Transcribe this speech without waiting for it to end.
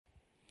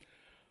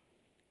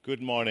Good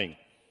morning.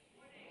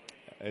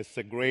 It's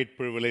a great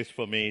privilege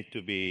for me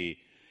to be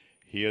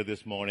here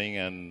this morning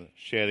and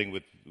sharing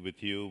with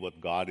you what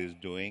God is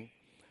doing.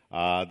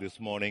 This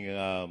morning,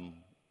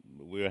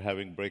 we are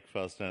having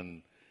breakfast,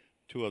 and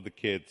two of the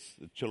kids,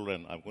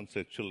 children, I'm going to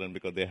say children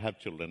because they have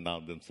children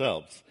now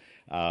themselves,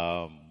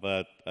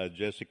 but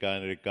Jessica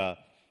and Erika,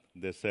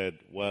 they said,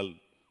 well,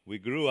 we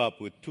grew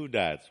up with two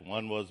dads.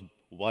 One was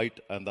white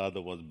and the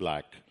other was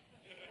black.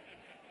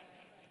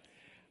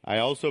 I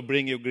also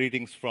bring you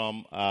greetings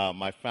from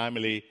my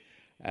family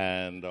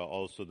and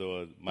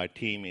also my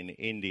team in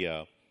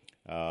India.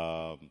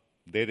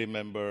 They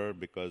remember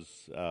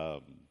because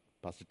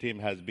Pastor Tim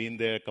has been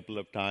there a couple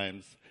of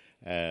times.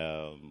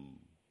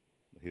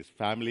 His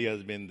family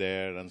has been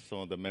there, and some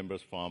of the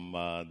members from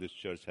this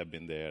church have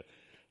been there.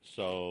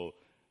 So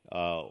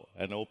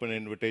an open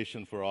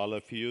invitation for all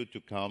of you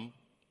to come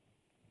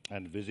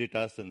and visit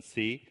us and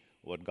see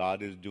what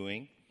God is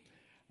doing.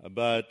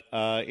 But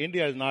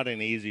India is not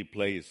an easy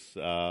place.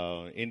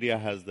 India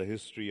has the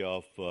history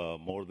of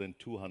more than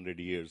 200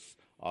 years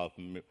of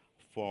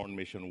foreign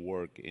mission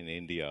work in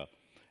India.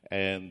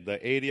 And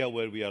the area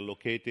where we are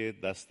located,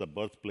 that's the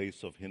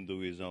birthplace of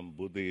Hinduism,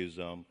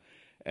 Buddhism,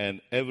 and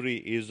every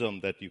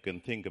ism that you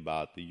can think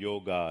about, the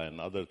yoga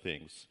and other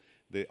things,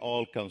 they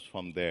all comes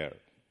from there.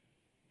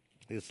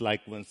 It's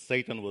like when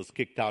Satan was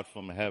kicked out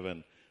from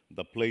heaven,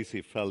 the place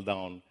he fell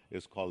down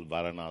is called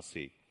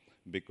Varanasi,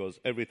 because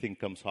everything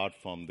comes out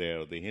from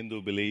there. The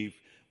Hindu believe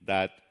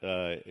that,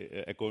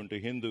 according to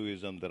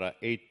Hinduism, there are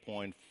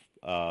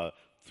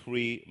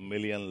 8.3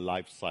 million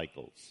life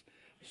cycles.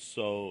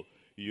 So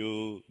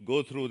you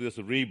go through this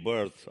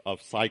rebirth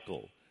of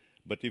cycle.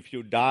 But if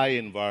you die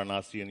in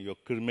Varanasi and you're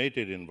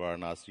cremated in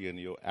Varanasi and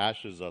your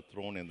ashes are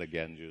thrown in the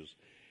Ganges,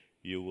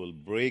 you will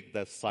break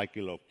that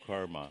cycle of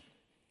karma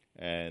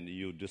and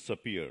you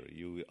disappear.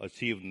 You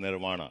achieve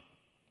nirvana.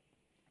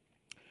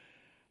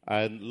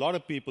 And a lot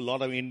of people, a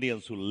lot of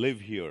Indians who live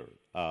here,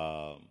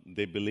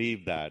 they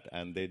believe that,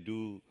 and they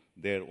do,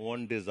 their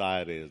own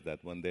desire is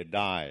that when they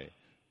die,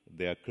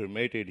 they are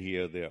cremated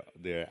here,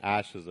 their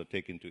ashes are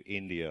taken to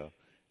India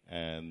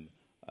and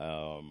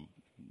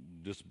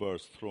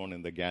dispersed, thrown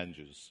in the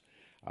Ganges.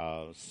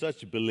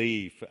 Such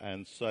belief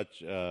and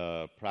such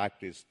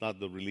practice, not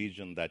the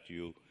religion that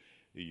you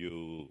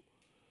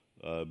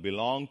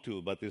belong to,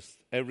 but it's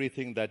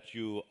everything that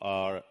you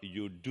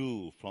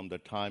do from the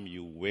time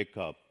you wake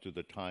up to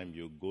the time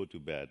you go to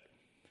bed.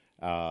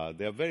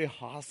 They're very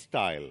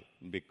hostile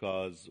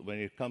because when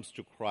it comes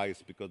to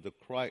Christ, because the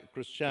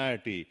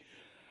Christianity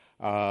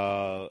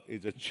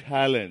is a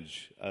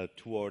challenge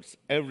towards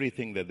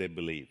everything that they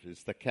believe.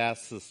 It's the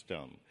caste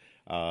system,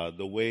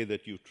 the way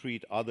that you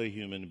treat other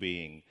human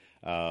beings,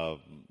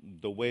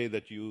 the way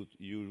that you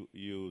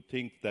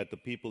think that the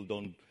people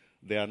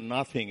they are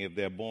nothing if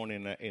they are born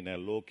in a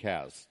low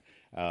caste.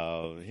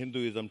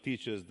 Hinduism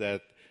teaches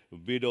that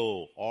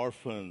widow,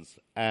 orphans,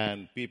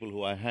 and people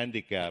who are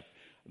handicapped,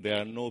 they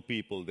are no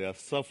people. They are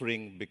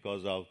suffering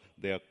because of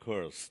they are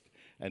cursed.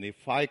 And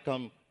if I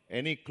come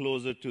any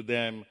closer to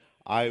them,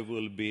 I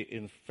will be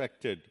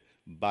infected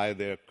by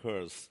their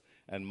curse.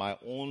 And my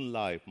own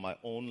life, my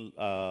own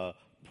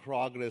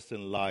progress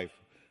in life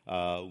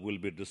will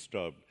be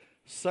disturbed.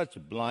 Such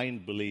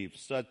blind belief,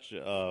 such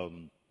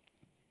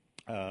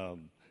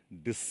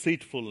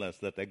deceitfulness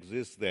that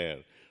exists there.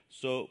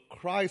 So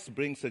Christ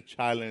brings a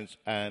challenge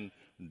and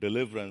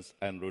deliverance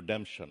and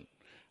redemption.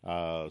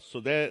 So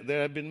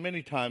there have been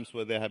many times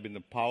where there have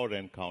been power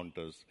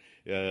encounters.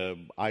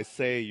 I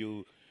say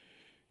you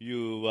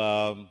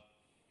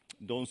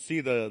don't see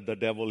the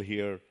devil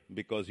here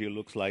because he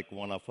looks like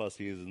one of us.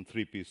 He is in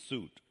three-piece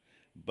suit.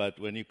 But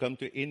when you come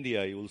to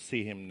India, you will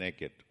see him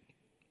naked.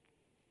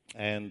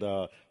 And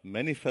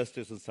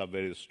manifestations are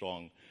very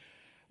strong.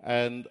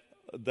 And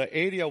the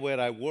area where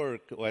I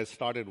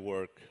started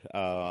work,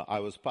 I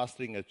was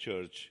pastoring a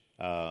church,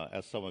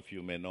 as some of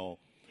you may know,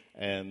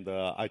 and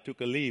I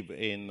took a leave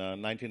in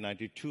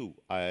 1992.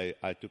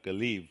 I took a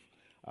leave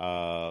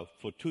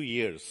for 2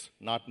 years,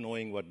 not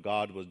knowing what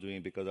God was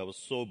doing because I was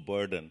so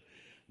burdened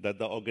that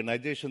the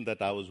organization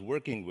that I was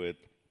working with,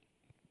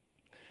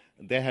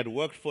 they had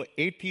worked for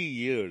 80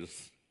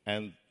 years,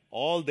 and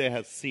all they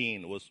had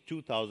seen was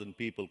 2,000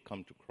 people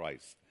come to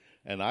Christ.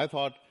 And I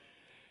thought,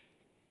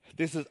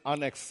 this is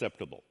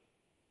unacceptable.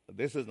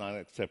 This is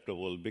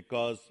unacceptable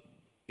because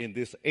in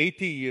these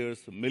 80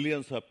 years,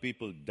 millions of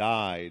people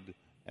died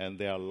and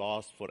they are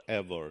lost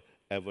forever,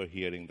 ever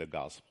hearing the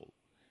gospel.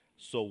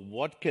 So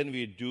what can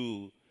we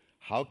do?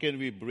 How can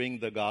we bring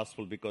the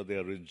gospel? Because they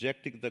are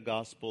rejecting the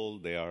gospel.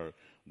 They are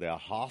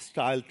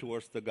hostile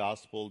towards the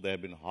gospel. They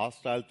have been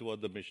hostile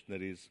toward the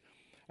missionaries.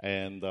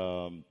 And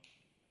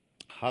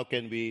how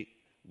can we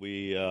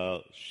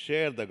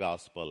share the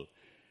gospel?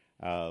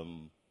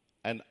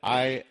 And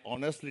I,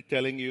 honestly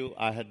telling you,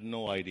 I had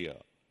no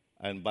idea.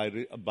 And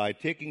by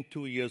taking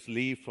 2 years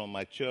leave from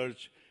my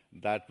church,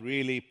 that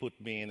really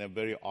put me in a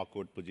very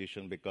awkward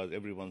position because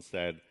everyone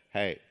said,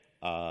 hey,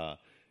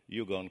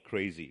 you've gone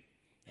crazy.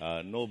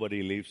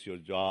 Nobody leaves your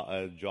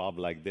job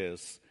like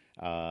this.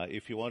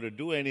 If you want to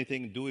do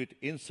anything, do it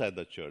inside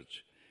the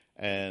church.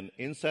 And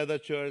inside the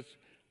church,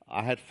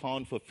 I had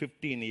found for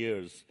 15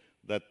 years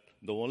that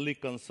the only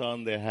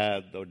concern they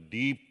had, the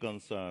deep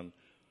concern,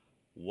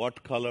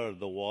 what color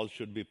the wall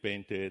should be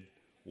painted,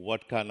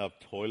 what kind of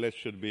toilet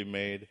should be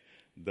made.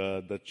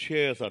 The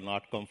chairs are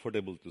not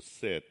comfortable to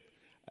sit,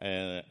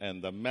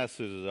 and the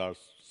messages are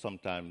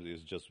sometimes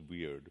is just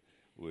weird.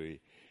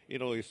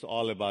 It's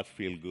all about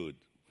feel good.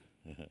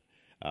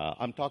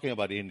 I'm talking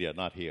about India,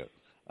 not here.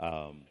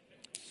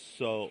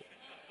 So,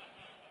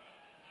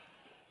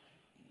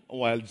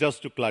 well,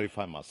 just to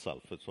clarify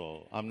myself,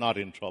 so I'm not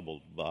in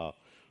trouble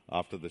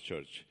after the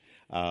church.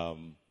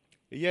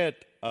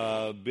 Yet,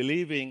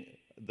 believing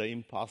the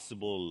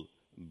impossible,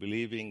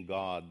 believing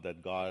God,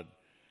 that God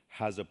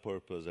has a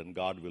purpose and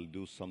God will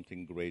do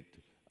something great,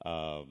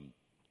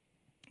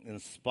 in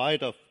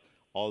spite of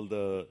all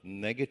the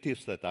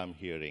negatives that I'm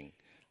hearing,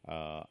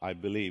 I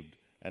believed.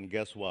 And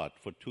guess what?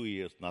 For 2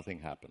 years, nothing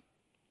happened.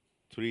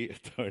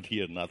 Third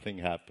year, nothing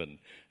happened.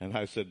 And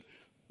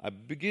I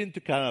begin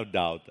to kind of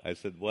doubt. I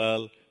said,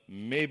 well,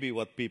 maybe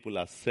what people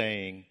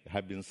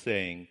have been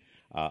saying,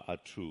 are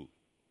true,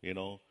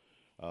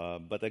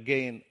 But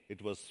again,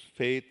 it was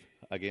faith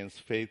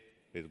against faith.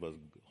 It was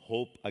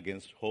hope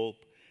against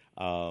hope.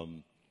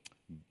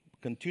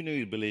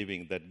 Continually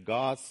believing that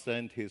God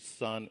sent His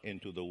Son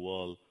into the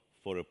world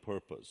for a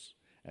purpose.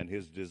 And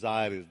His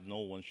desire is no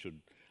one should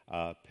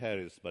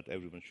perish, but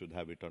everyone should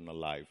have eternal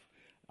life.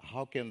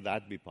 How can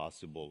that be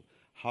possible?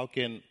 How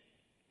can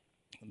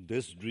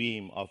this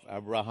dream of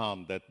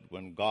Abraham, that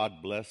when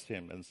God blessed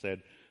him and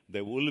said,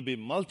 there will be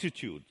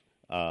multitude,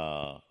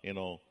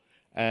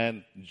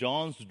 and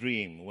John's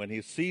dream, when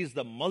he sees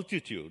the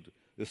multitude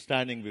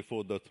standing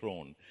before the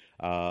throne,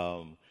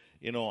 I'm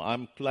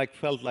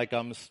felt like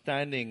I'm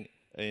standing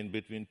in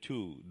between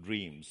two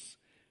dreams,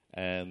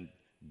 and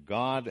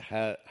God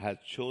had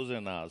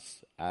chosen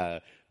us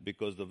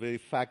because the very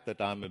fact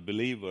that I'm a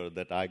believer,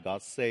 that I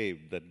got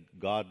saved, that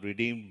God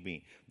redeemed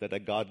me,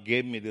 that God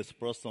gave me this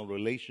personal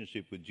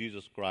relationship with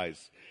Jesus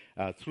Christ,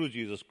 through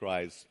Jesus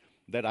Christ,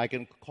 that I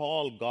can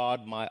call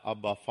God my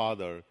Abba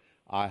Father.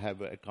 I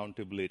have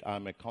accountability.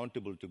 I'm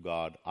accountable to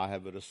God. I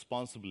have a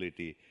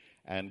responsibility,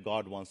 and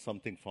God wants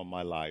something from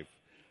my life.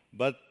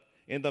 But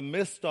in the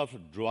midst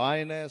of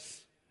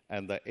dryness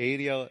and the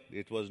area,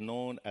 it was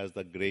known as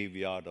the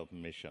graveyard of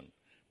mission,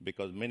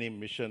 because many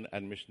mission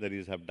and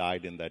missionaries have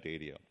died in that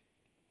area.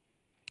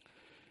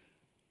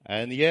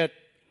 And yet,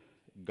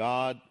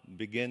 God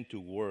began to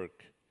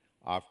work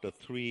after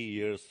 3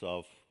 years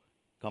of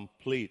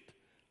complete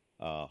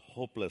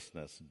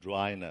hopelessness,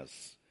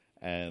 dryness,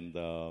 and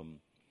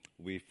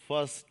we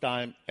first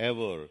time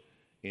ever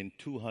in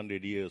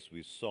 200 years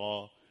we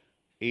saw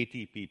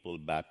 80 people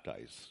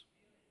baptized,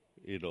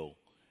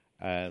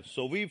 And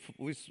so we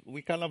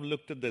kind of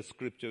looked at the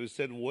scripture. We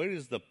said, where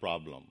is the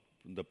problem?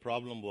 The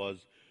problem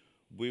was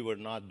we were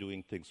not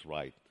doing things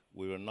right.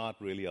 We were not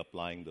really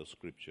applying the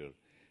scripture.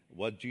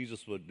 What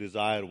Jesus'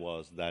 desire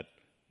was that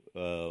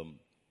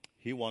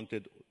he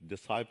wanted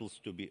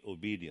disciples to be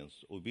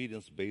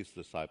obedience-based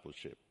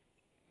discipleship.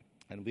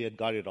 And we had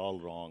got it all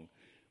wrong.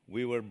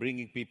 We were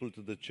bringing people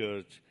to the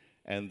church,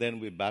 and then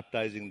we were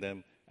baptizing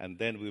them, and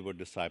then we were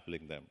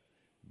discipling them.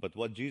 But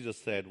what Jesus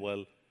said,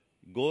 well,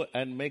 go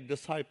and make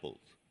disciples,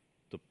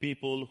 the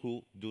people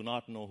who do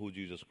not know who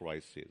Jesus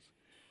Christ is.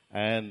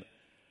 And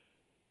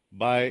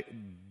by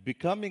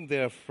becoming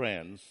their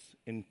friends,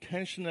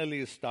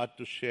 intentionally start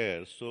to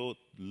share. So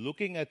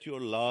looking at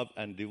your love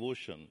and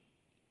devotion,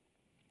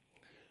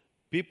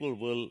 people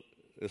will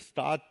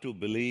start to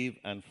believe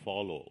and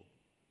follow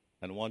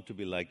and want to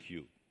be like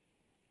you.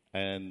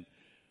 And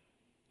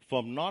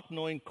from not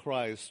knowing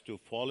Christ to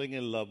falling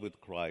in love with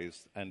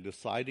Christ and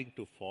deciding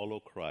to follow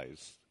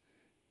Christ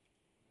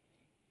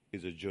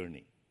is a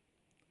journey.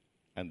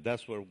 And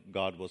that's where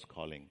God was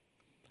calling.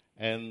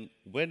 And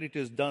when it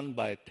is done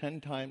by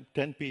 10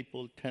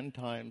 people, 10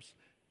 times,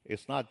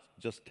 it's not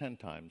just 10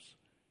 times,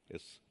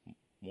 it's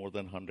more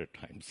than 100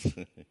 times.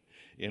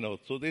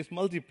 So this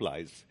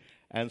multiplies.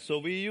 And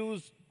so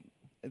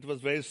it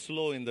was very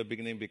slow in the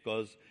beginning,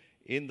 because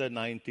in the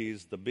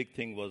 90s, the big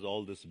thing was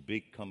all this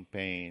big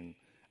campaign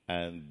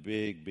and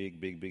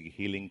big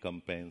healing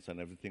campaigns, and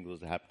everything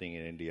was happening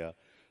in India.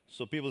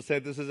 So people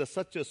said, this is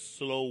such a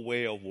slow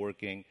way of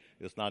working,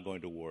 it's not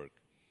going to work.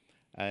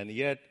 And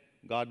yet,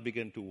 God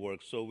began to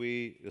work. So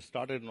we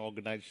started an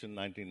organization in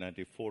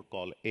 1994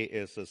 called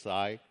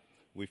ASSI.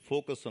 We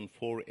focus on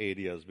 4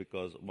 areas,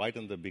 because right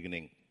in the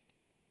beginning,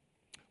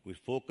 we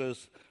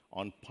focus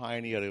on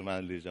pioneer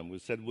evangelism. We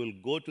said we'll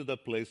go to the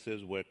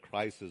places where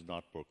Christ is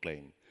not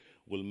proclaimed.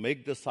 We'll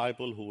make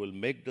disciples who will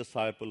make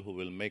disciples, who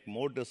will make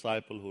more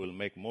disciples, who will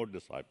make more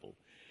disciples.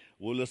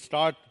 We'll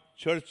start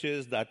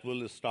churches that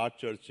will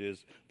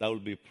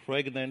be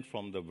pregnant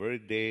from the very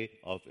day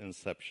of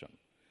inception.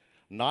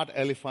 Not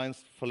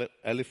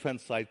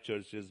elephant-sized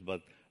churches,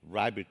 but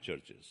rabbit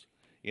churches.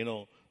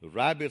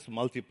 Rabbits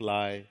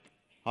multiply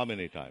how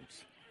many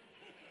times?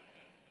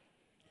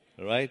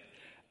 Right?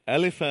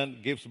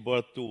 Elephant gives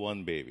birth to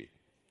one baby.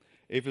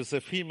 If it's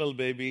a female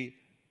baby,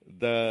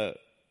 the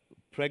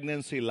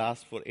pregnancy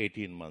lasts for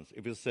 18 months.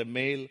 If it's a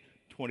male,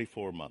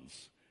 24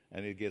 months,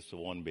 and it gets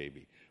one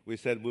baby. We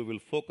said we will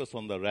focus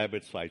on the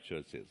rabbit-sized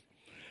churches.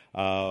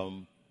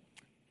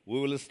 We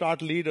will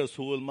start leaders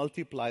who will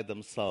multiply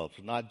themselves,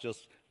 not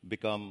just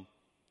become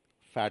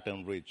fat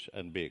and rich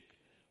and big,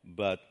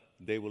 but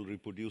they will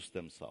reproduce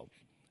themselves.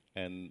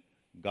 And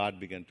God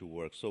began to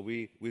work. So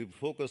we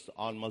focused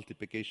on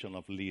multiplication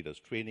of leaders,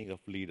 training of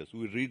leaders.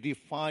 We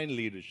redefined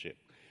leadership.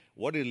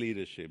 What is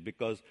leadership?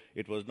 Because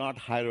it was not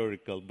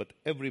hierarchical, but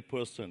every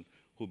person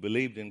who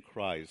believed in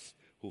Christ,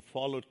 who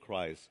followed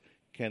Christ,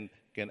 can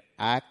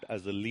act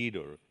as a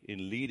leader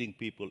in leading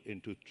people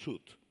into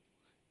truth,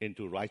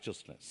 into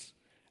righteousness.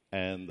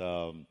 And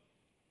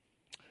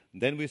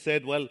then we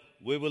said, well,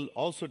 we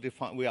also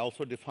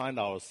defined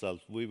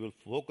ourselves. We will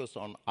focus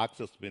on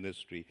access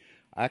ministry,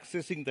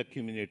 accessing the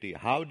community.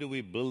 How do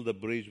we build the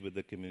bridge with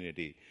the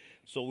community?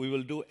 So we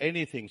will do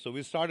anything. So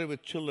we started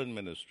with children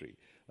ministry,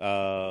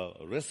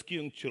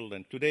 rescuing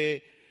children.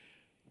 Today,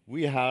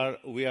 we are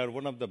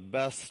one of the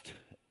best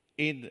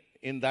in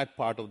that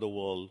part of the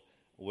world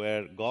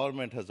where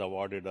government has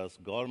awarded us,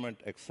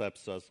 government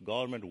accepts us,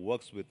 government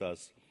works with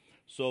us.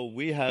 So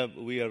we are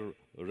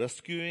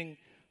rescuing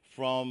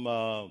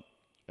from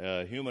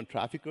human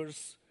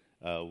traffickers.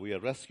 We are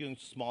rescuing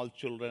small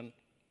children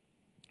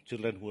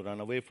who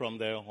run away from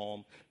their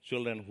home,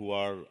 children who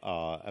are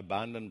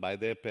abandoned by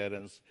their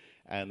parents,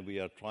 and we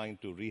are trying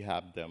to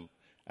rehab them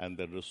and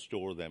then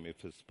restore them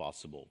if it's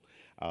possible.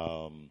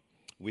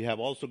 We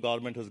have also,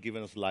 government has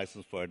given us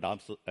license for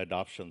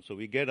adoption. So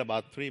we get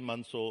about 3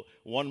 months old,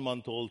 1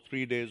 month old,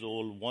 3 days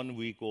old, 1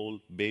 week old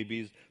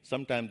babies.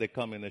 Sometimes they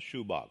come in a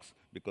shoebox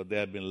because they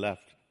have been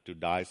left to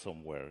die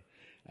somewhere.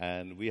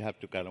 And we have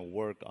to kind of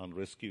work on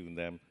rescuing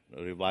them,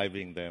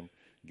 reviving them,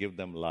 give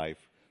them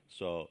life.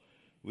 So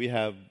we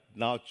have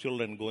now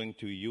children going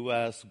to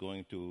U.S.,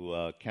 going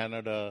to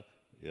Canada,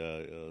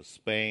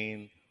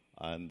 Spain,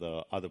 and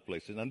other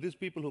places. And these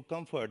people who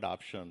come for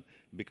adoption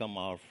become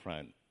our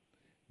friend.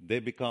 They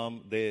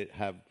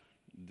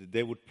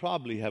would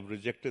probably have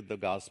rejected the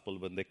gospel.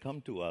 When they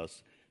come to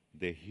us,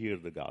 they hear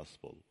the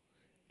gospel.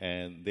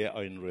 And they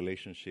are in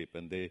relationship,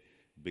 and they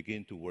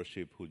begin to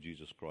worship who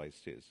Jesus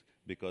Christ is.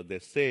 Because they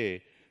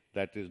say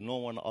that no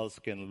one else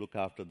can look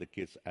after the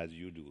kids as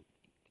you do.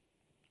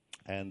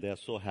 And they're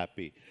so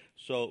happy.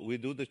 So we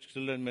do the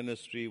children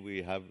ministry.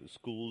 We have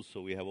schools,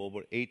 so we have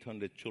over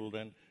 800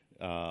 children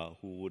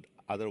who would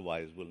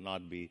otherwise will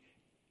not be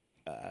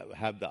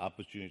have the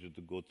opportunity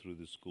to go through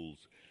the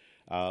schools.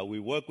 We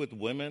work with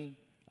women.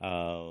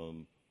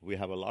 We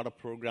have a lot of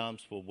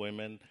programs for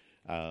women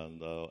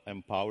and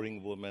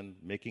empowering women,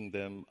 making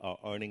them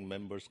earning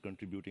members,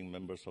 contributing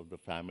members of the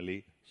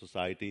family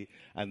society.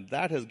 And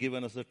that has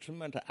given us a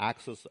tremendous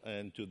access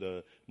into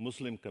the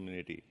Muslim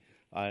community.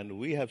 And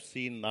we have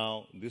seen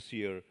now this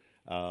year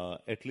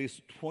at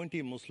least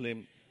 20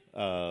 Muslim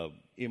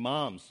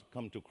imams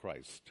come to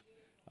Christ.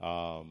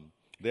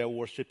 They are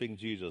worshiping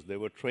Jesus. They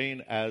were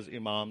trained as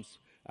imams,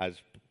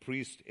 as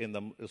priests in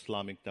the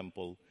Islamic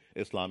temple,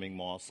 Islamic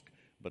mosque,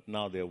 but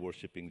now they are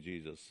worshiping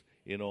Jesus.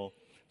 You know,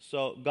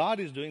 so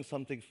God is doing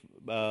something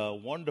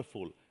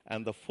wonderful.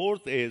 And the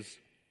fourth is,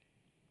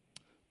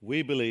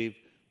 we believe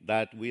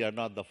that we are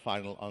not the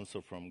final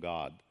answer from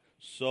God.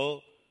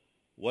 So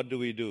what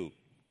do?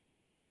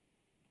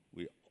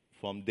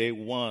 From day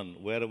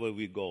one, wherever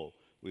we go,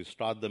 we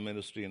start the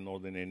ministry in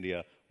northern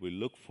India, we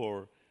look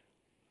for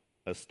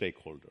a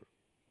stakeholder.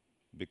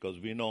 Because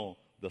we know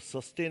the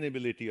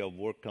sustainability of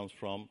work comes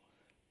from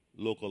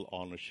local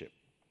ownership.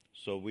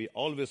 So we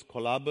always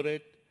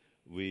collaborate,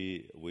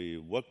 we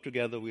work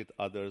together with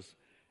others,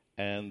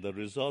 and the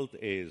result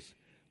is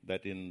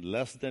that in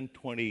less than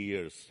 20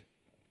 years,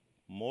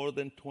 more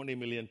than 20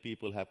 million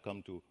people have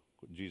come to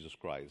Jesus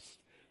Christ.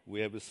 We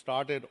have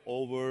started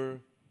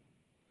over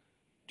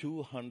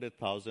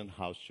 200,000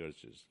 house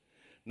churches.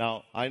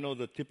 Now, I know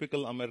the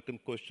typical American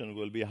question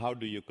will be, how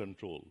do you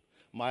control?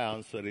 My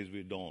answer is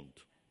we don't.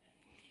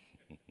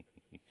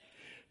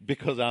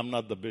 Because I'm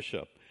not the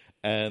bishop,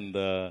 and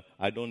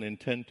I don't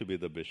intend to be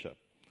the bishop.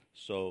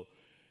 So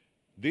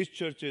these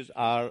churches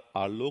are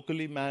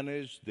locally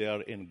managed. They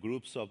are in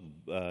groups of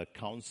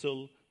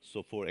council.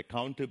 So for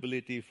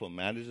accountability, for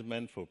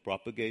management, for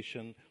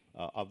propagation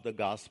of the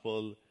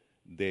gospel,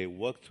 they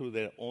work through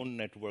their own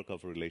network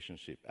of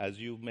relationship. As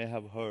you may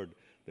have heard,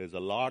 there's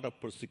a lot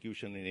of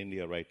persecution in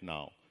India right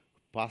now.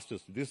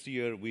 Pastors, this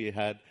year we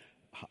had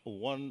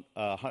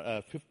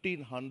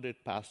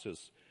 1,500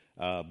 pastors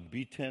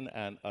beaten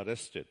and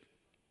arrested,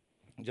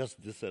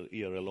 just this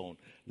year alone.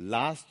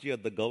 Last year,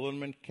 the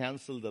government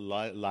canceled the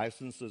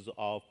licenses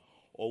of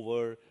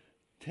over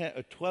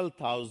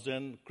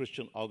 12,000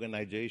 Christian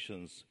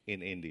organizations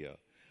in India.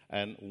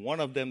 And one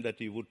of them that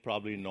you would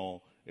probably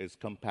know is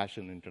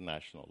Compassion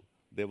International.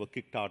 They were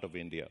kicked out of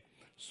India.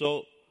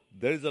 So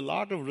there is a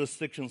lot of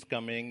restrictions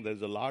coming.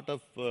 There's a lot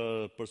of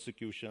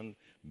persecution,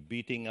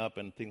 beating up,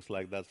 and things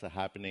like that are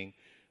happening.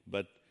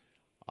 But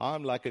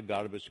I'm like a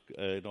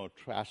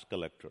trash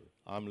collector.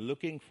 I'm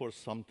looking for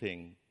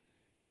something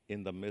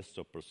in the midst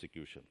of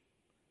persecution.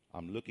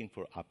 I'm looking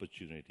for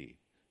opportunity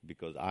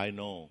because I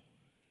know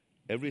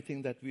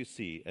everything that we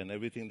see and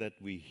everything that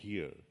we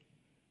hear,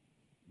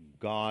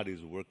 God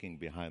is working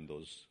behind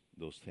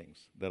those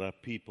things. There are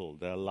people,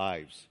 there are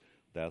lives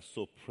that are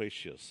so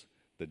precious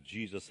that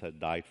Jesus had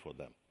died for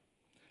them.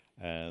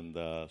 And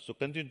so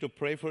continue to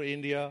pray for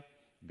India.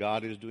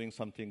 God is doing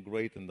something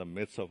great in the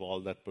midst of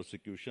all that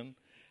persecution.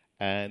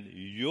 And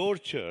your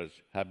church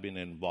have been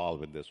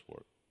involved in this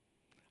work.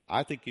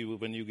 I think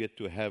when you get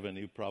to heaven,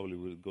 you probably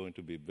will going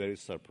to be very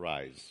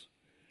surprised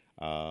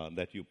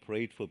that you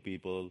prayed for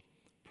people,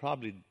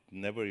 probably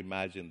never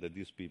imagined that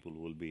these people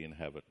will be in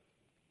heaven.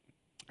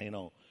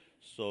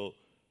 So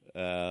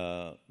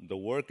the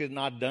work is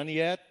not done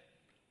yet.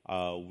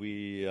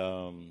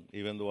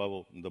 Even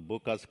though the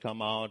book has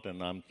come out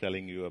and I'm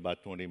telling you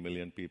about 20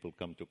 million people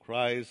come to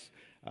Christ,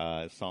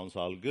 it sounds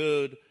all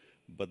good,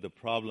 but the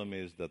problem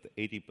is that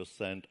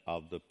 80%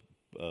 of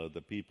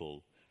the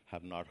people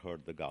have not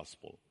heard the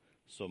gospel.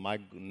 So my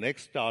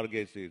next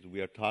target is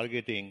we are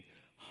targeting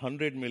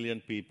 100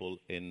 million people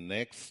in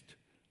next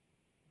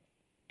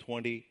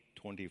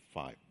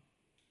 2025.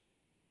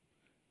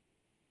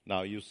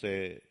 Now you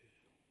say,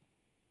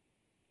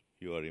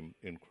 you are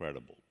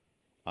incredible.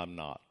 I'm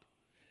not.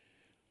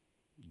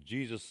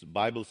 Jesus'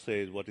 Bible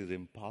says what is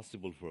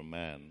impossible for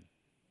man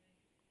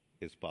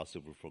is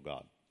possible for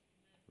God.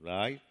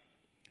 Right?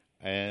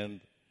 And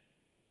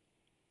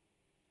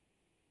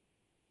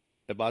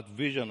about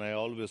vision, I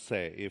always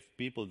say, if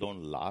people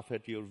don't laugh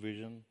at your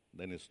vision,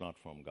 then it's not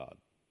from God.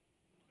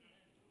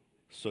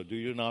 So do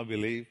you now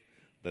believe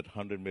that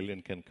 100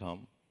 million can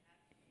come?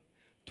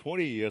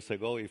 20 years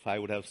ago, if I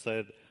would have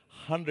said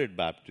 100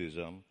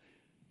 baptism,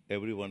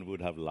 everyone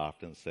would have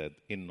laughed and said,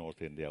 in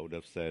North India, would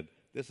have said,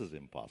 this is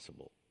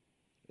impossible.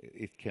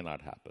 It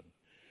cannot happen.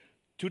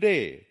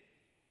 Today,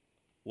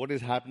 what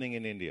is happening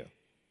in India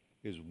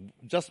is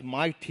just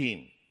my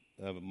team,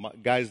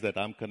 guys that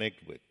I'm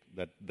connected with,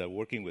 that they're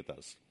working with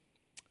us.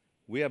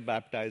 We are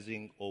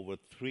baptizing over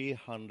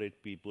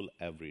 300 people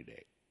every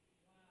day.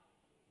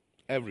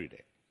 Every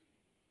day.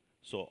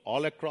 So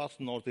all across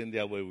North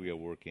India where we are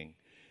working,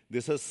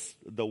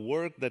 the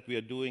work that we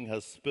are doing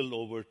has spilled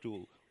over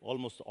to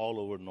almost all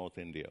over North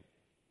India,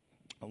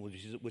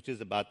 which is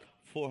about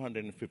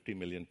 450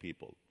 million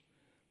people.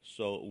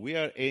 So we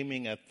are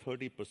aiming at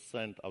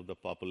 30% of the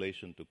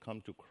population to come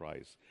to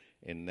Christ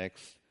in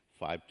next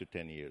 5 to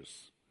 10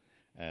 years.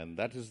 And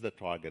that is the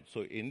target.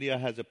 So India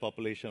has a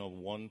population of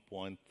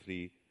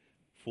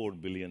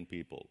 1.34 billion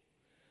people.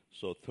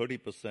 So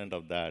 30%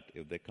 of that,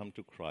 if they come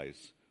to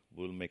Christ,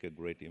 will make a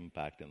great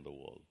impact in the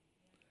world.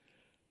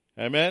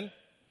 Amen?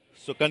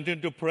 So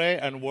continue to pray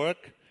and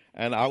work.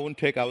 And I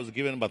was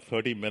given about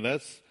 30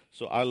 minutes.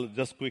 So I'll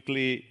just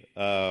quickly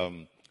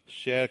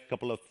share a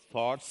couple of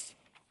thoughts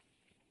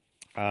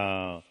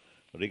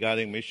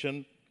regarding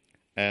mission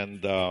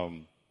and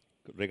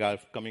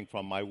coming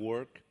from my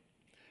work.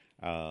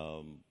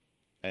 And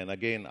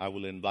again, I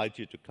will invite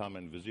you to come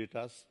and visit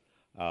us.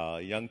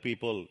 Young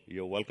people,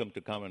 you're welcome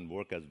to come and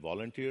work as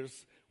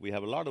volunteers. We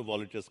have a lot of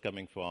volunteers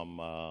coming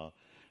from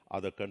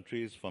other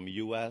countries, from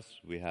U.S.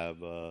 We have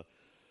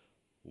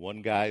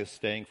one guy is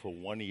staying for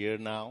 1 year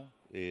now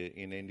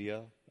in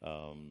India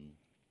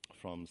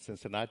from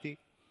Cincinnati.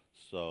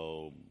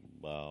 So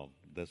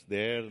that's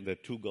there. There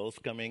are 2 girls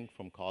coming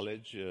from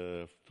college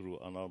through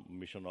our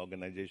mission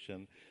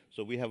organization.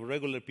 So we have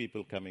regular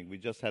people coming. We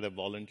just had a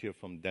volunteer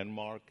from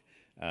Denmark.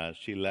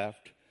 She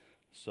left.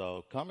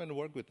 So come and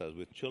work with us,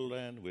 with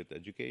children, with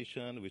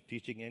education, with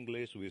teaching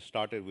English. We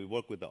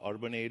work with the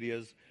urban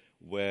areas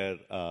where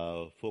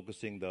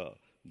focusing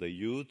the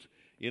youth.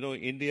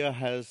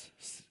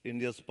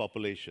 India's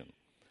population,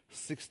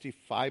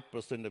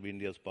 65% of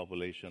India's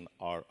population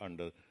are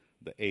under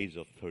the age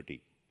of 30.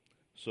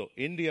 So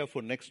India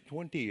for next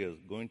 20 years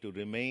going to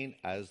remain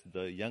as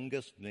the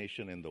youngest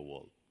nation in the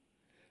world.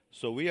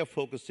 So we are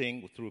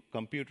focusing through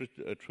computer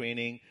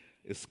training,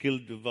 skill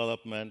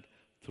development,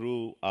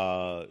 through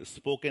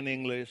spoken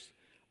English,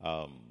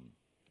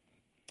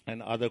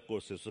 and other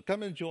courses. So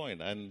come and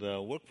join and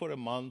work for a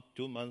month,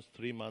 2 months,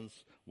 3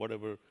 months,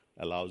 whatever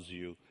allows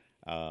you.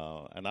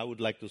 And I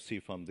would like to see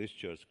from this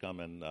church come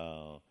and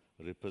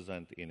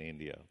represent in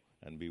India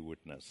and be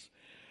witness.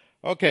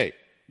 Okay,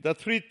 the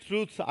 3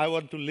 truths I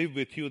want to leave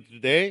with you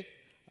today.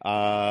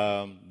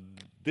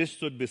 This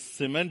should be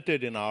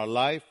cemented in our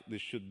life.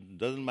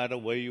 Doesn't matter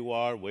where you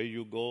are, where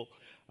you go,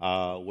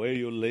 where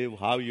you live,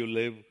 how you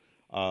live.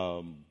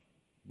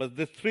 But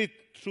the 3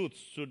 truths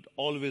should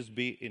always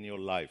be in your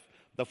life.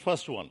 The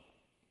first one,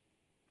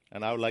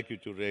 and I would like you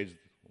to raise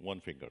one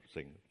finger,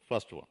 saying,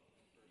 first one.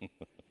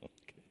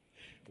 Okay.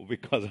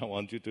 Because I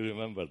want you to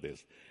remember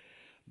this.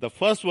 The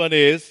first one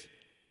is,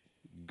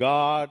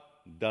 God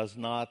does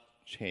not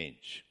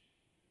change.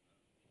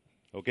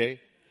 Okay?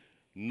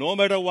 No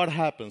matter what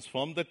happens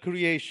from the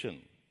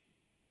creation,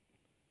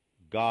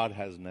 God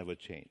has never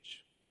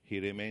changed. He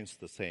remains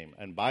the same.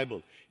 And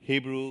Bible,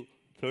 Hebrew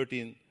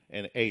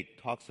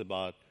 13:8 talks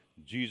about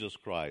Jesus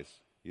Christ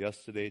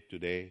yesterday,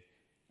 today,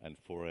 and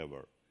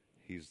forever.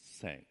 He's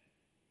the same,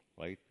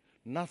 right?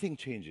 Nothing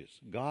changes.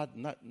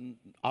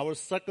 Our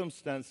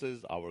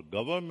circumstances, our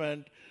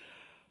government,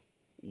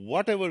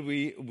 whatever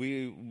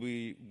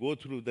we go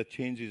through, the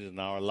changes in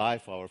our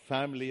life, our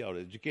family, our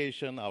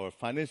education, our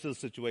financial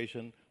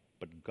situation,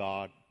 but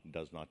God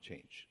does not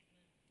change.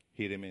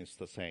 He remains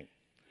the same.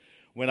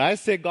 When I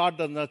say God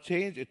does not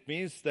change, it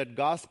means that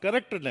God's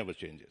character never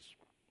changes.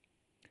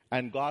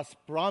 And God's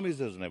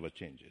promises never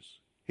changes.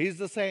 He's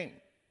the same.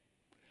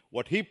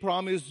 What He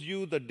promised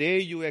you the day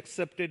you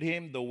accepted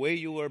Him, the way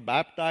you were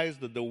baptized,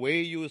 the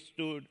way you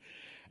stood,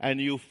 and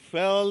you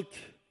felt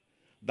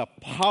the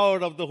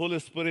power of the Holy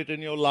Spirit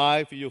in your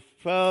life, you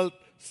felt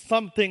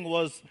something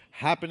was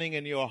happening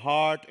in your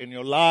heart, in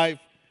your life,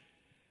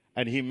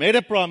 and He made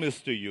a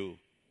promise to you.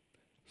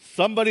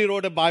 Somebody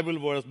wrote a Bible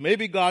verse,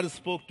 maybe God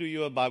spoke to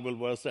you a Bible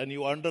verse, and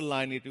you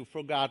underline it, you've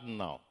forgotten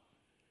now.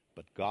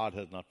 But God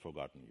has not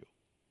forgotten you.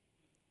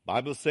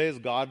 Bible says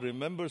God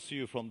remembers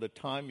you from the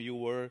time you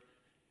were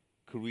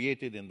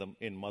created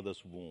in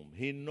mother's womb.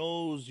 He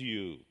knows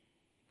you.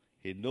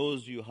 He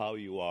knows you, how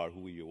you are,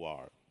 who you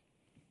are.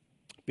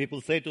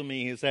 People say to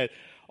me, he said,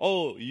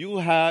 oh, you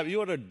are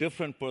a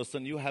different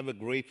person. You have a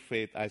great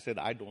faith. I said,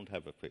 I don't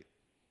have a faith.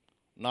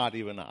 Not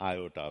even an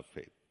iota of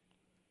faith.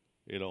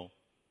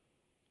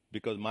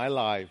 Because my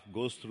life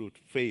goes through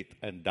faith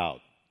and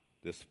doubt.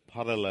 This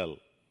parallel.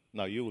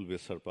 Now you will be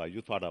surprised.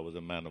 You thought I was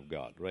a man of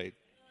God, right?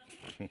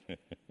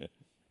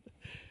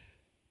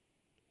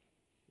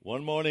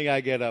 One morning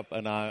I get up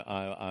and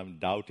I'm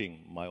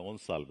doubting my own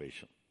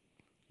salvation.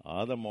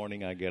 Other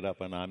morning I get up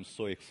and I'm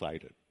so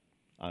excited.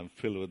 I'm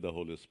filled with the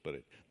Holy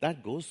Spirit.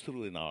 That goes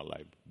through in our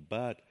life.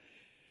 But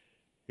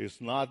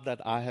it's not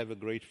that I have a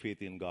great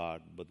faith in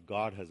God, but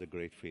God has a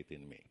great faith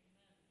in me.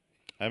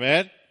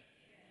 Amen?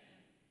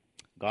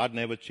 God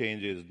never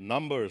changes.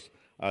 Numbers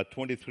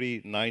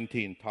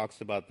 23:19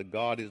 talks about that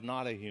God is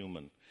not a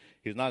human.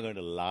 He's not going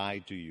to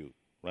lie to you,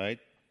 right?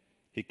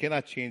 He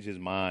cannot change His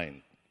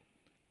mind.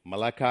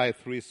 Malachi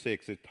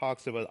 3:6, it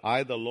talks about,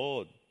 I, the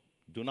Lord,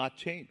 do not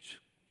change.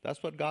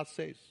 That's what God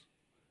says,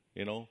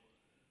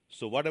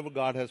 So whatever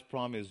God has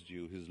promised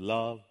you, His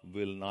love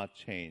will not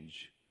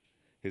change.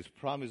 His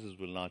promises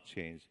will not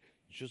change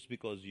just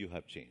because you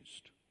have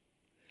changed.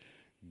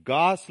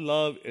 God's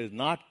love is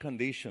not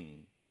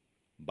conditioned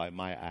by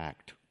my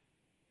act.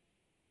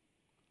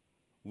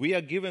 We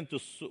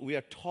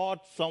are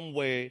taught some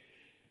way,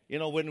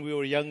 when we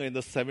were younger in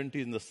the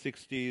 70s and the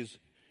 60s,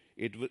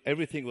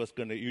 everything was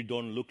you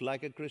don't look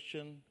like a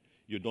Christian,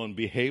 you don't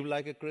behave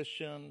like a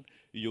Christian,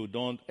 you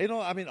don't,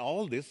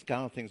 all these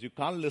kind of things. You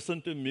can't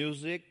listen to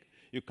music,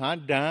 you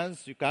can't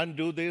dance, you can't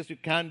do this, you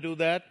can't do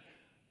that,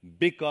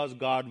 because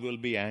God will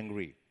be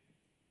angry.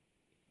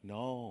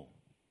 No.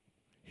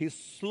 He's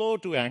slow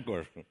to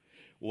anger.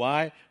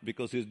 Why?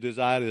 Because His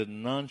desire is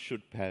none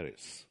should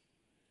perish.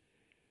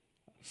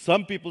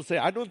 Some people say,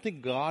 I don't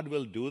think God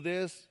will do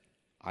this.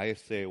 I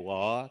say,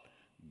 what?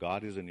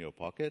 God is in your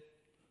pocket?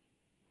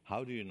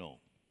 How do you know?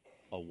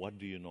 Or what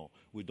do you know?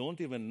 We don't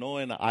even know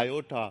an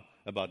iota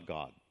about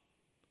God.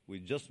 We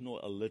just know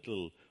a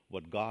little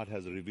what God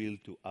has revealed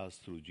to us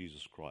through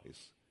Jesus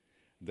Christ.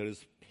 There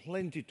is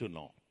plenty to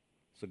know.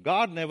 So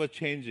God never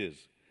changes.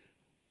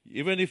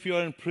 Even if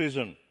you're in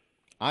prison,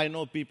 I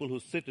know people who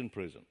sit in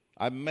prison.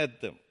 I've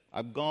met them.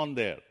 I've gone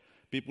there.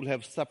 People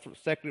have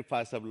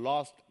sacrificed, have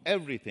lost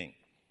everything.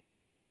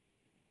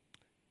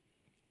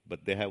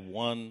 But they have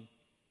one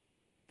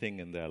thing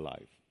in their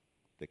life.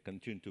 They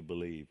continue to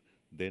believe.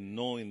 They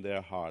know in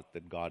their heart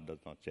that God does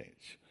not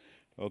change.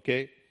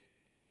 Okay?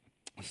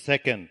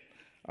 Second,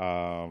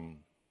 2.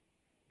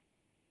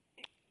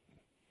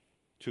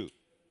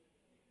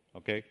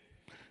 Okay?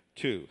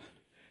 2.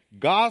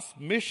 God's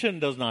mission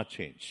does not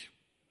change.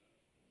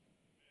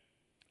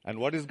 And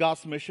what is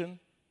God's mission?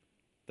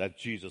 That's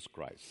Jesus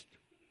Christ.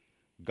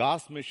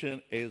 God's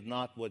mission is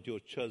not what your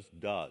church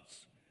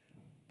does,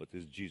 but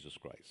is Jesus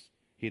Christ.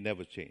 He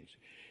never changed.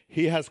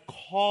 He has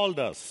called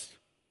us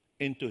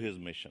into His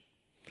mission.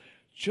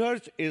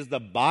 Church is the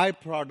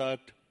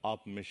byproduct of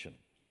mission.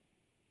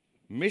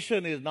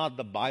 Mission is not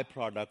the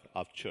byproduct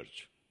of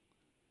church.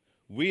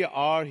 We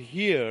are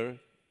here,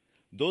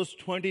 those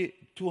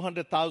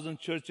 200,000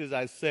 churches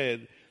I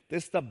said,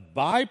 this is the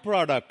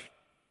byproduct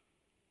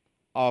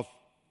of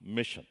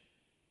mission.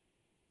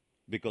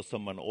 Because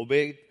someone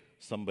obeyed,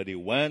 somebody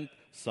went,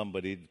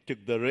 somebody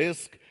took the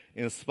risk,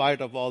 in spite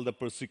of all the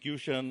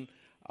persecution,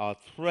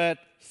 threat,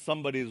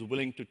 somebody is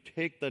willing to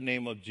take the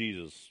name of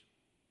Jesus.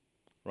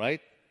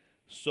 Right?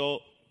 So,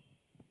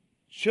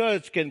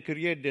 church can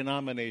create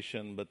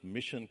denomination, but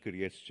mission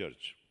creates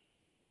church.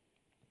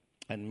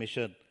 And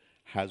mission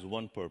has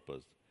one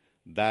purpose,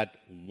 that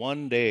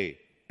one day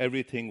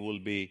everything will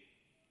be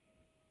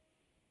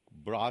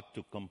brought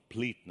to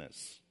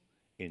completeness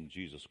in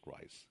Jesus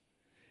Christ.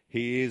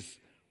 He is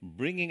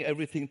bringing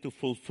everything to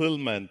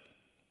fulfillment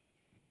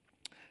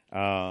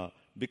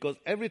because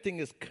everything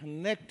is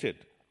connected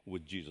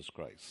with Jesus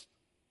Christ.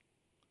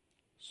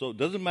 So it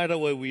doesn't matter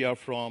where we are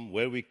from,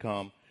 where we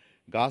come,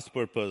 God's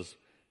purpose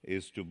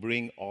is to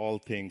bring all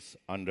things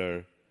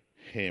under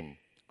Him.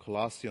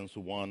 Colossians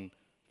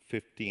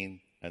 1:15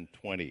 and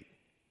 20.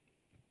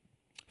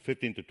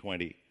 15 to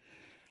 20.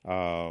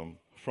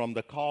 From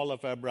the call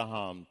of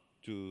Abraham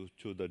to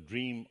the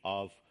dream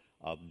of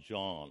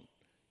John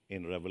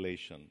in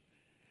Revelation.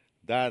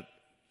 That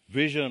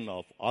vision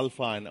of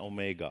Alpha and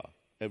Omega,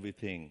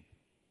 everything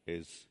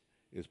is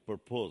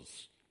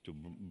purposed to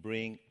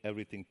bring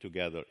everything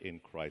together in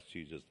Christ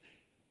Jesus.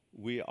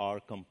 We are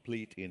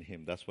complete in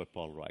Him. That's what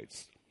Paul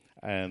writes.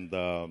 And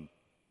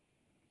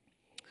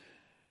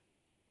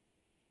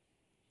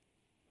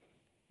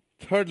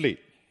thirdly,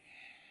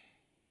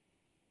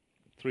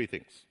 three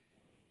things.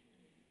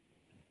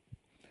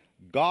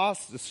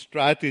 God's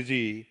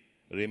strategy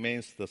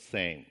remains the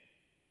same,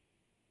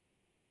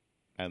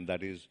 and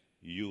that is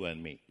you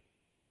and me.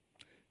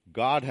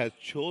 God has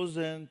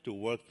chosen to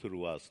work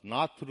through us,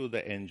 not through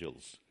the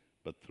angels,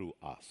 but through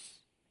us.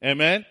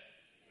 Amen?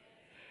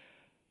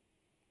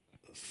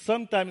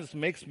 Sometimes it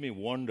makes me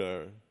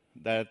wonder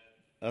that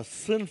a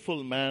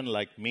sinful man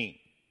like me,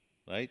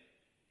 right,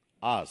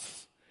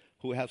 us,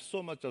 who have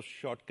so much of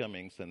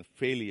shortcomings and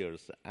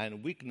failures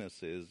and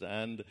weaknesses,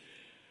 and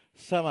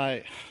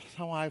sometimes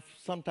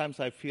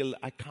I feel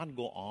I can't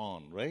go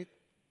on, right?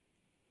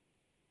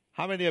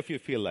 How many of you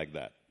feel like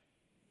that?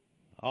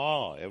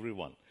 Oh,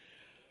 everyone.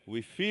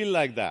 We feel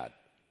like that.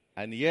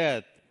 And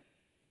yet,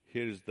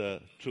 here is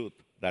the truth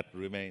that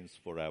remains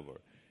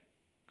forever.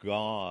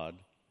 God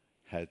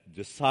has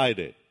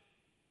decided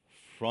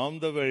from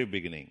the very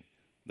beginning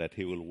that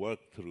He will work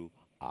through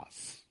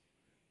us.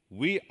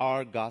 We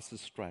are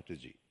God's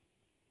strategy.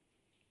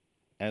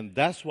 And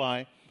that's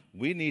why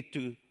we need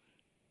to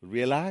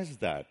realize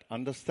that,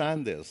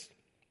 understand this,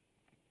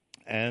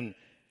 and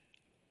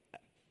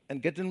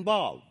get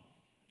involved.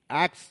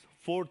 Acts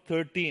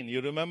 4:13, you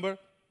remember?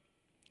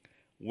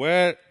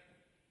 Where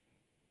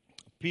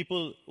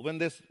people, when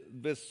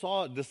they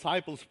saw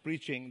disciples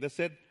preaching, they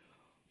said,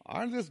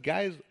 aren't these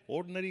guys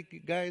ordinary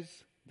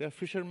guys? They're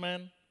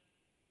fishermen,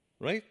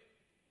 right?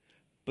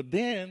 But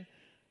then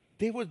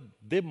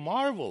they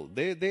marveled.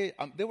 They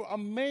were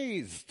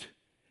amazed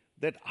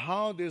that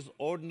how these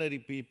ordinary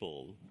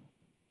people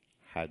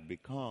had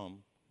become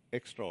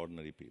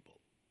extraordinary people.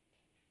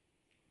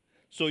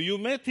 So you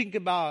may think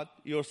about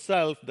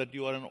yourself that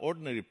you are an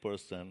ordinary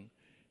person,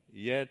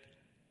 yet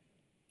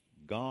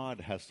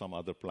God has some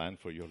other plan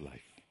for your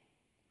life.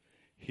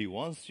 He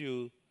wants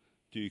you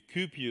to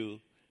equip you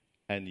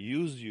and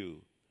use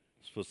you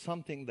for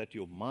something that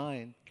your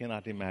mind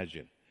cannot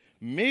imagine.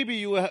 Maybe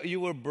you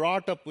were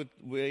brought up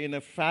in a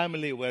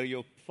family where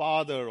your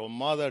father or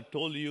mother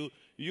told you,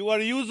 you are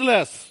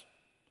useless.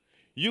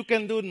 You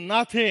can do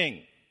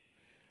nothing.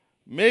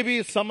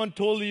 Maybe someone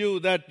told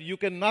you that you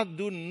cannot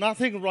do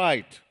nothing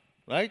right?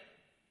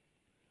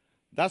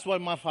 That's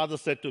what my father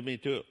said to me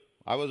too.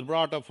 I was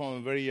brought up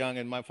from very young,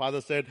 and my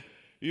father said,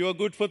 you are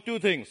good for two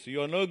things.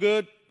 You are no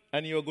good,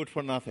 and you are good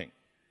for nothing.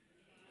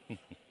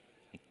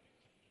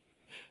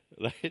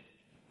 Right?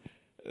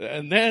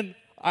 And then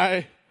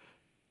I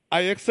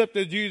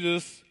accepted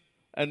Jesus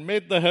and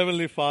met the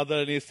Heavenly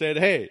Father, and He said,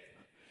 hey,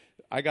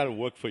 I got to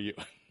work for you.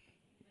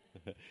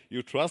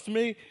 You trust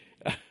me?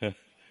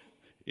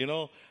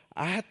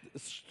 I had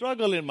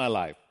struggle in my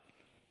life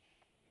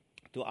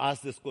to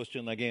ask this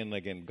question again and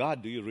again.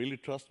 God, do you really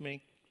trust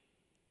me?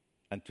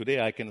 And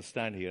today I can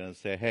stand here and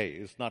say, hey,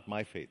 it's not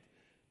my faith,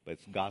 but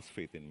it's God's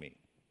faith in me.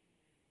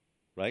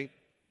 Right?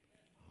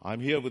 I'm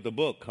here with the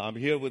book. I'm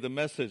here with the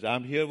message.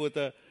 I'm here with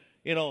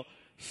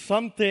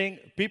something.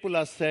 People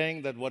are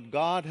saying that what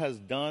God has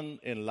done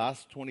in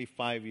last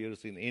 25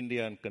 years in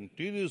India and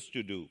continues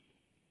to do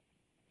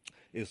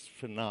is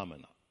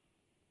phenomenal.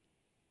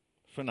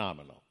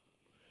 Phenomenal.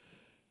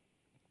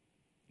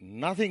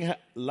 Nothing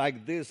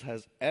like this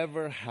has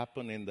ever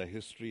happened in the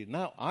history.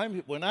 Now,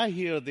 when I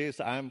hear this,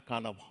 I'm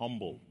kind of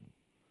humbled.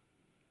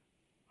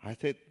 I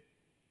said,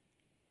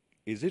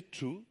 is it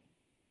true?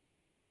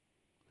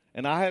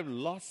 And I have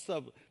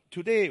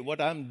today what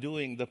I'm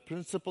doing, the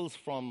principles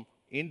from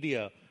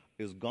India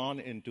is gone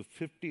into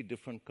 50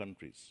 different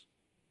countries.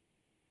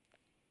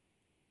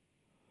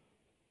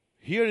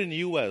 Here in the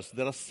U.S.,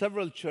 there are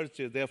several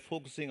churches, they're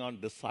focusing on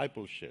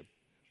discipleship.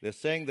 They're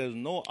saying there's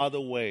no other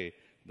way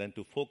than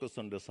to focus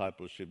on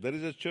discipleship. There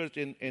is a church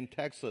in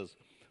Texas.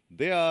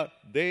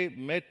 They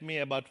met me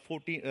about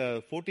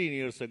 14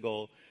 years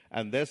ago,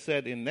 and they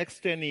said in next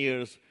 10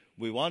 years,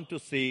 we want to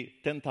see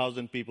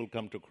 10,000 people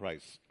come to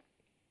Christ.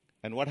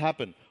 And what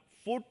happened?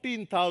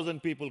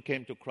 14,000 people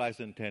came to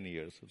Christ in 10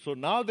 years. So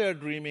now they're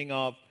dreaming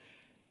of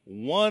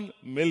 1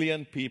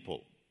 million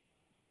people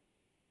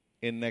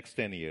in next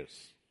 10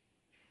 years.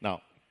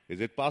 Now,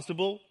 is it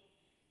possible?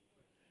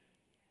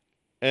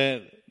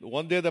 And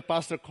one day the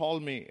pastor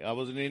called me. I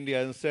was in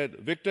India and said,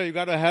 Victor, you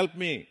got to help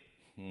me.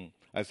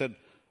 I said,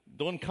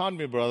 don't count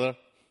me, brother.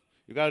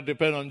 You got to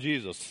depend on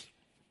Jesus.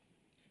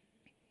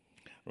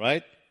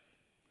 Right?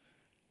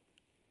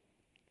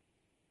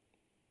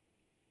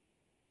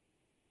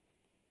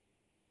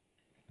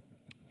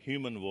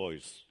 Human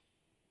voice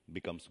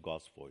becomes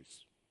God's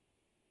voice.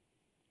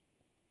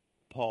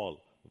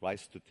 Paul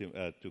writes to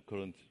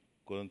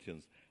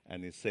Corinthians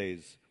and he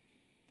says,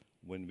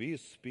 when we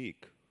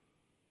speak,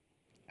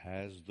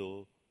 as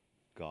though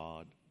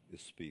God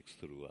speaks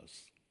through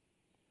us.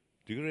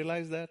 Do you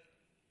realize that?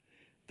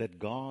 That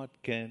God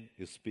can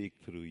speak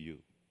through you.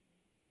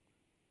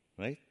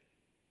 Right?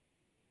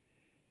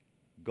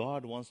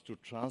 God wants to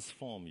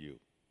transform you.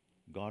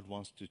 God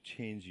wants to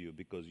change you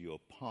because you're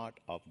part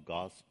of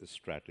God's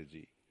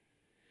strategy.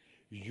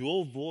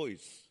 Your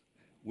voice,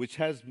 which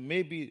has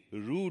maybe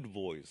rude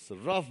voice,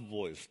 rough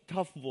voice,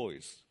 tough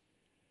voice,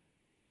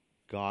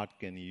 God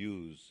can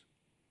use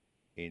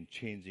in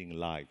changing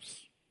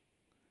lives,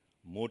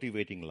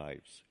 motivating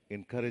lives,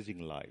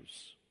 encouraging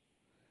lives,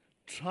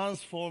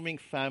 transforming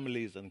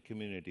families and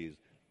communities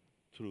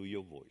through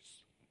your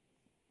voice.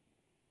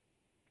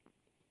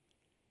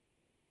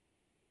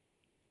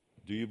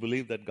 Do you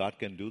believe that God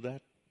can do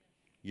that?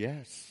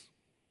 Yes.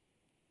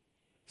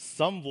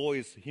 Some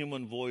voice,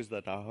 human voice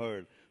that I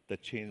heard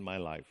that changed my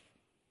life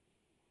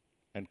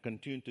and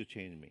continue to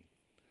change me.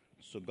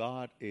 So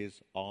God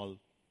is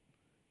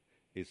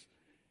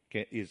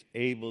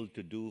able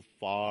to do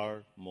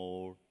far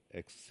more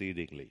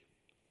exceedingly,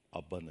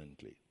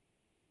 abundantly.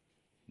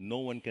 No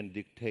one can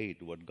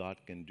dictate what God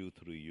can do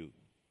through you.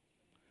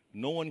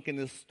 No one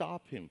can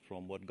stop him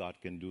from what God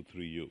can do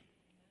through you.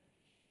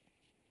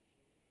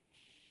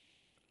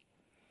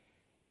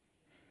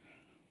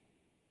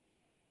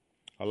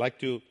 I'd like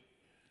to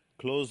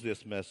close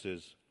this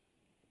message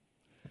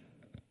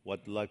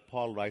like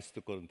Paul writes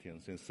to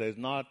Corinthians and says,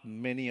 not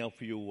many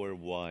of you were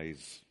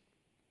wise,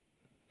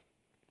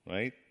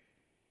 right?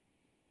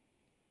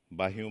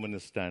 By human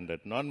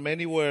standard. Not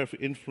many were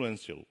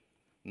influential.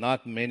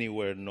 Not many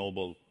were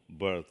noble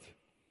birth.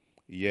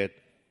 Yet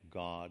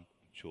God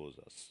chose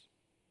us.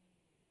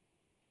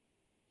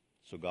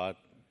 So God,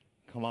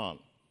 come on.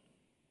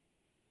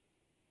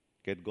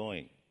 Get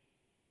going.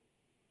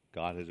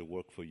 God has a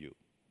work for you.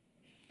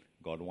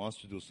 God wants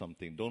to do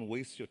something. Don't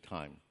waste your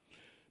time.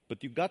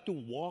 But you got to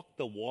walk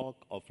the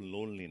walk of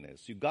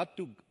loneliness. You got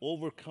to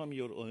overcome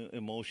your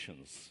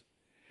emotions.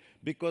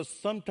 Because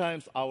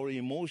sometimes our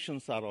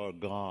emotions are our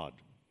God.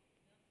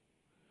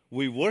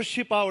 We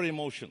worship our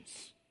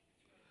emotions.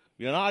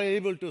 We are not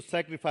able to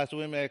sacrifice.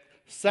 We may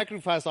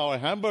sacrifice our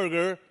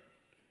hamburger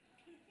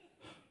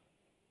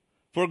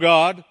for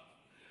God,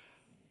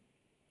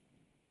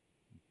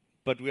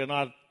 but we are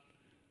not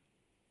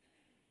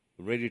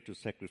ready to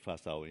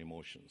sacrifice our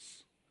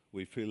emotions.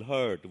 We feel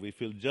hurt, we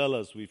feel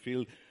jealous, we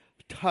feel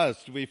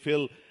touched, we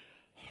feel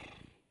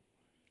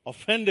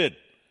offended.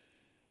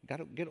 Got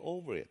to get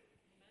over it.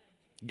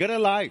 Get a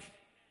life.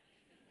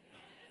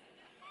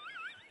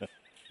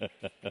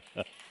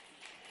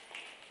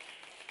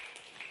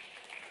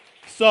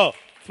 So,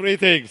 three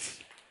things.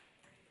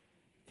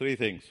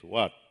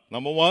 What?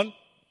 Number one,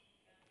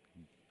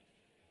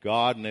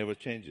 God never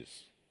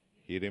changes.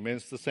 He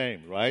remains the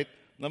same, right?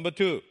 Number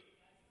two,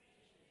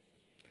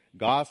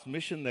 God's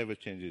mission never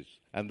changes,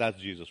 and that's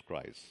Jesus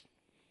Christ.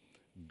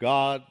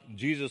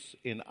 Jesus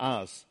in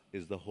us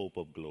is the hope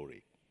of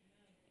glory.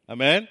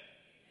 Amen?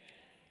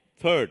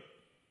 Third,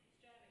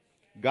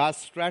 God's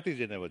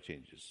strategy never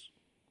changes.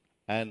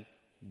 And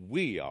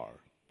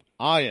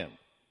I am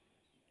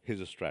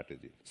his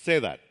strategy. Say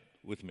that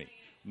with me.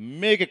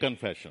 Make a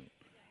confession.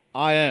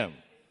 I am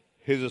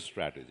his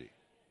strategy.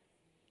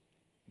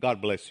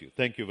 God bless you.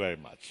 Thank you very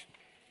much.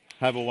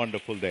 Have a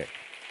wonderful day.